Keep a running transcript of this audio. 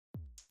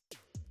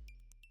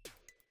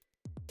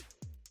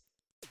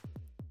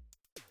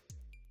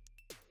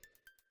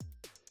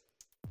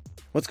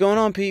What's going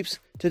on, peeps?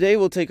 Today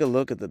we'll take a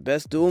look at the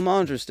best dual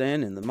monitor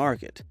stand in the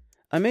market.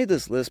 I made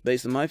this list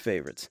based on my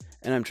favorites,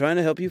 and I'm trying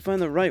to help you find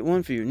the right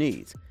one for your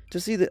needs. To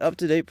see the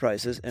up-to-date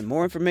prices and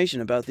more information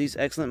about these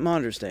excellent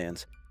monitor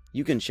stands,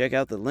 you can check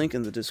out the link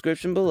in the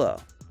description below.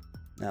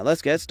 Now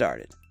let's get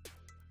started.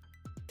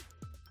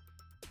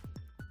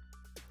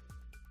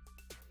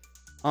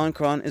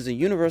 ONKRON is a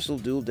universal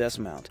dual desk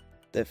mount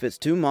that fits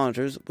two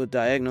monitors with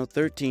diagonal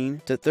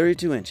 13 to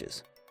 32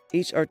 inches.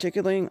 Each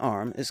articulating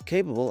arm is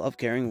capable of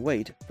carrying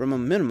weight from a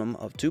minimum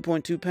of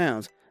 2.2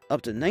 pounds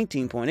up to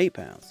 19.8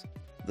 pounds.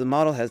 The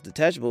model has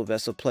detachable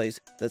VESA plates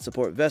that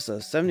support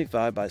VESA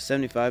 75 by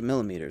 75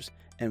 mm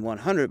and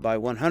 100 by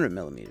 100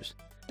 mm.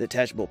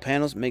 Detachable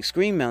panels make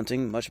screen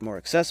mounting much more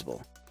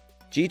accessible.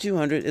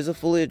 G200 is a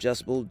fully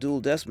adjustable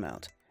dual desk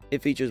mount.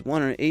 It features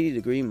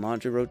 180-degree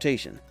monitor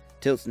rotation,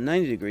 tilts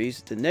 90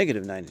 degrees to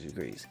negative 90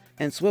 degrees,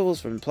 and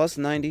swivels from plus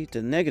 90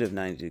 to negative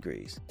 90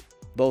 degrees.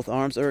 Both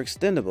arms are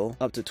extendable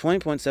up to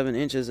 20.7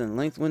 inches in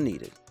length when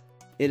needed.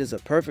 It is a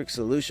perfect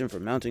solution for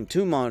mounting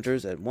two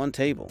monitors at one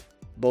table,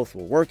 both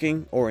for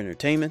working or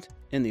entertainment,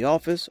 in the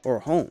office or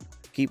home.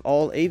 Keep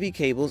all AV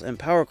cables and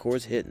power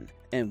cords hidden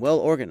and well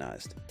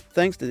organized,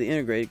 thanks to the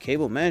integrated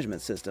cable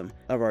management system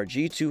of our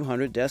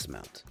G200 desk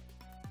mount.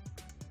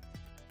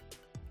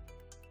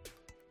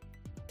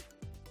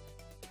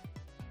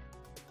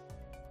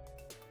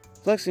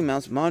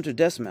 Fleximounts monitor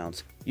desk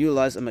mounts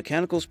utilize a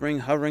mechanical spring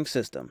hovering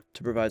system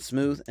to provide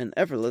smooth and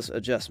effortless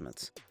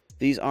adjustments.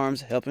 These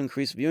arms help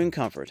increase viewing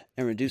comfort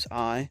and reduce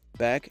eye,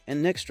 back,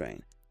 and neck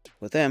strain.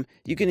 With them,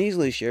 you can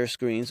easily share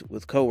screens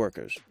with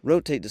coworkers,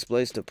 rotate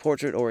displays to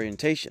portrait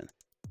orientation,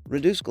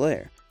 reduce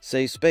glare,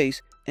 save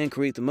space, and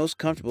create the most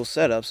comfortable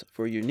setups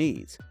for your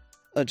needs.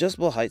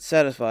 Adjustable height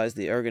satisfies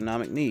the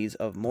ergonomic needs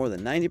of more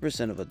than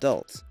 90% of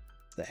adults.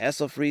 The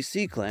hassle-free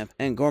C-clamp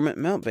and grommet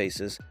mount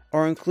bases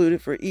are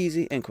included for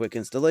easy and quick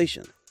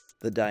installation.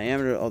 The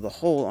diameter of the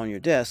hole on your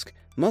desk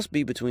must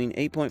be between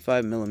 8.5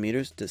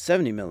 mm to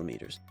 70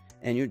 mm,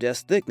 and your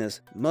desk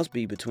thickness must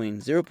be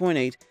between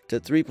 0.8 to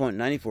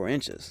 3.94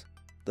 inches.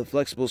 The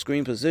flexible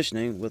screen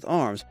positioning with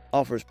arms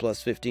offers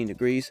plus 15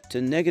 degrees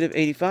to negative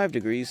 85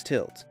 degrees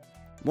tilt,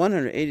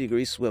 180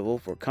 degree swivel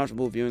for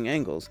comfortable viewing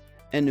angles,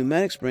 and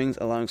pneumatic springs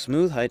allowing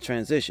smooth height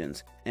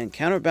transitions and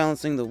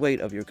counterbalancing the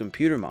weight of your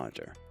computer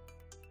monitor.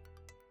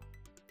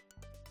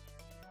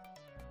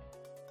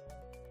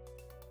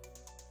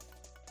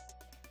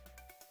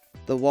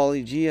 The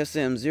WALI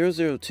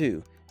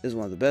GSM002 is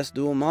one of the best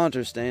dual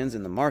monitor stands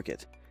in the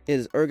market. It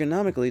is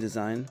ergonomically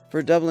designed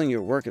for doubling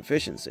your work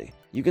efficiency.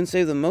 You can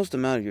save the most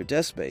amount of your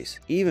desk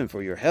space, even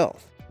for your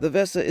health. The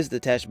VESA is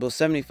detachable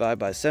 75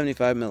 by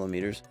 75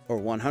 mm or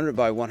 100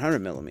 by 100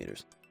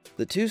 mm.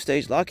 The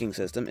two-stage locking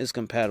system is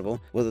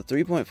compatible with a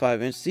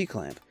 3.5-inch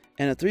C-clamp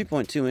and a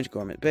 3.2-inch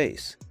grommet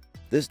base.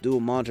 This dual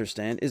monitor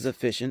stand is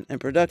efficient and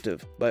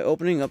productive by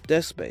opening up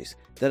desk space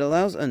that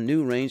allows a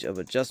new range of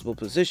adjustable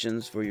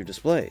positions for your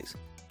displays.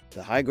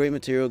 The high-grade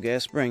material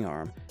gas spring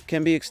arm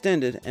can be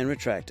extended and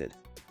retracted.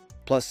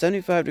 Plus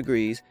 75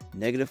 degrees,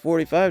 negative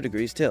 45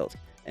 degrees tilt,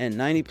 and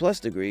 90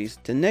 plus degrees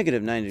to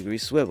negative 90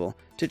 degrees swivel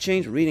to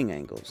change reading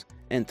angles,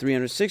 and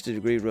 360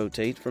 degree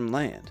rotate from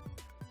land.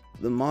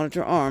 The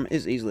monitor arm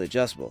is easily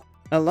adjustable,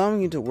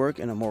 allowing you to work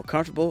in a more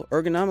comfortable,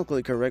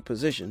 ergonomically correct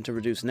position to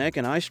reduce neck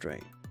and eye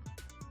strain.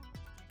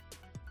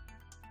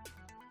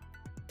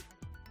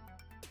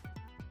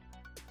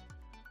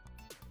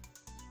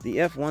 The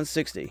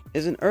F160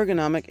 is an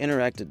ergonomic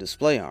interactive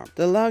display arm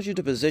that allows you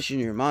to position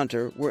your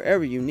monitor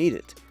wherever you need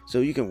it,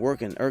 so you can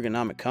work in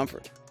ergonomic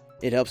comfort.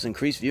 It helps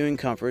increase viewing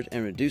comfort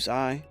and reduce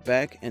eye,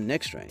 back, and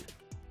neck strain.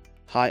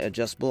 High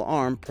adjustable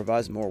arm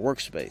provides more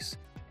workspace.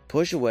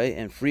 Push away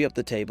and free up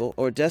the table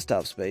or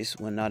desktop space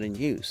when not in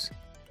use.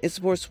 It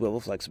supports swivel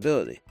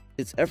flexibility.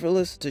 It's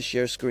effortless to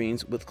share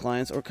screens with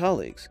clients or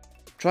colleagues.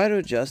 Try to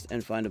adjust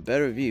and find a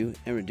better view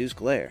and reduce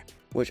glare,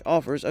 which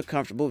offers a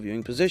comfortable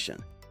viewing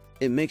position.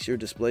 It makes your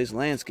display's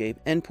landscape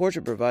and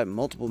portrait provide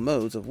multiple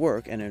modes of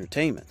work and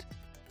entertainment.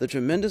 The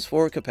tremendous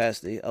forward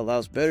capacity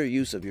allows better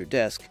use of your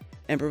desk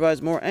and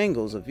provides more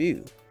angles of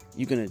view.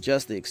 You can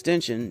adjust the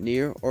extension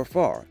near or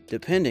far,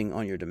 depending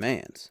on your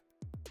demands.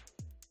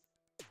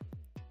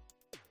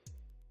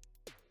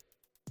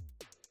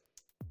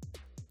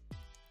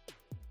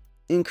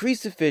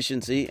 Increase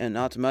efficiency and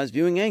optimize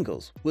viewing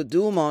angles with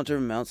dual monitor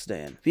mount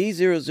stand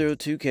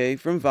V002K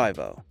from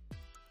VIVO.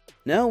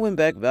 Now win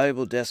back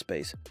valuable desk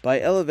space by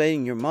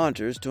elevating your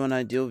monitors to an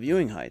ideal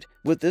viewing height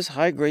with this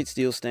high-grade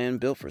steel stand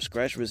built for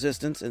scratch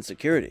resistance and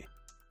security.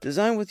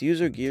 Designed with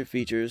user gear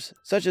features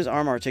such as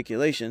arm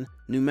articulation,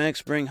 pneumatic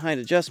spring height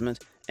adjustment,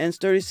 and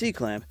sturdy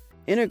C-clamp,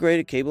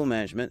 integrated cable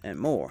management, and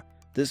more,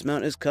 this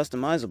mount is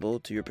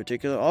customizable to your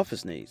particular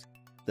office needs.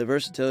 The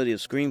versatility of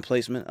screen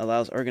placement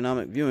allows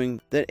ergonomic viewing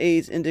that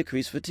aids in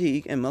decreased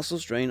fatigue and muscle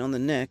strain on the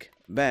neck,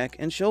 back,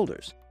 and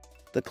shoulders.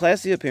 The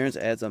classy appearance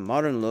adds a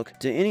modern look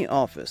to any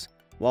office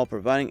while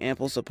providing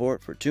ample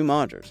support for two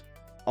monitors.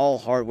 All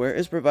hardware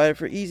is provided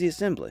for easy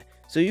assembly,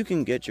 so you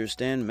can get your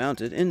stand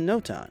mounted in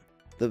no time.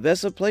 The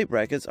VESA plate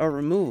brackets are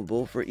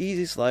removable for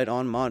easy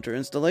slide-on monitor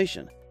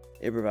installation.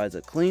 It provides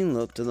a clean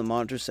look to the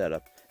monitor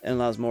setup and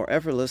allows more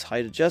effortless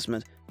height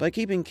adjustment by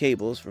keeping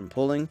cables from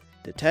pulling,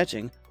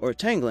 detaching, or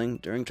tangling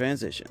during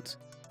transitions.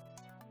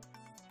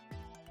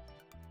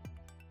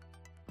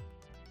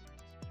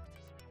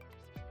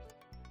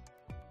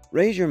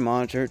 Raise your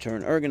monitor to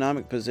an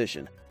ergonomic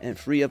position and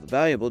free up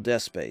valuable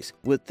desk space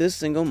with this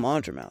single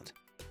monitor mount.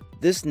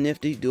 This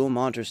nifty dual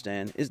monitor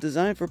stand is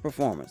designed for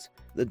performance.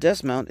 The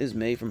desk mount is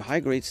made from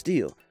high-grade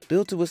steel,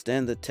 built to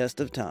withstand the test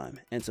of time,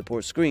 and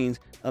supports screens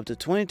up to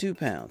 22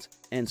 pounds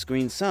and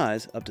screen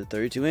size up to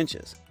 32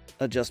 inches.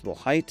 Adjustable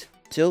height,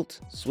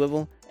 tilt,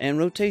 swivel, and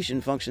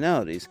rotation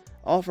functionalities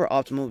offer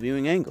optimal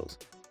viewing angles.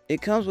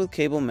 It comes with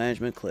cable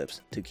management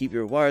clips to keep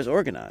your wires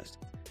organized.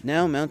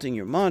 Now mounting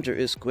your monitor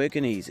is quick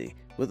and easy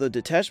with a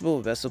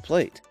detachable VESA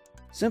plate.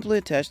 Simply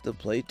attach the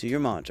plate to your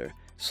monitor,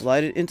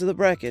 slide it into the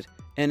bracket,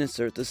 and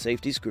insert the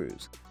safety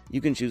screws.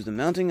 You can choose the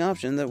mounting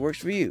option that works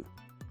for you.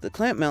 The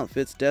clamp mount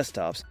fits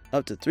desktops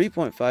up to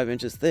 3.5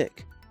 inches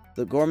thick.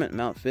 The Gorment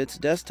mount fits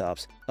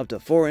desktops up to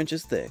 4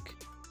 inches thick.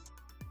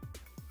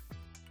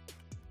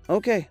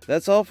 Okay,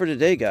 that's all for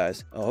today,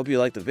 guys. I hope you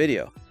liked the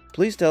video.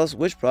 Please tell us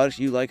which products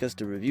you'd like us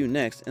to review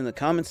next in the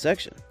comments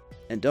section.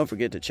 And don't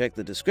forget to check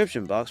the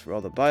description box for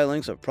all the buy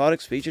links of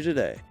products featured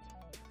today.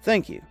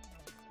 Thank you.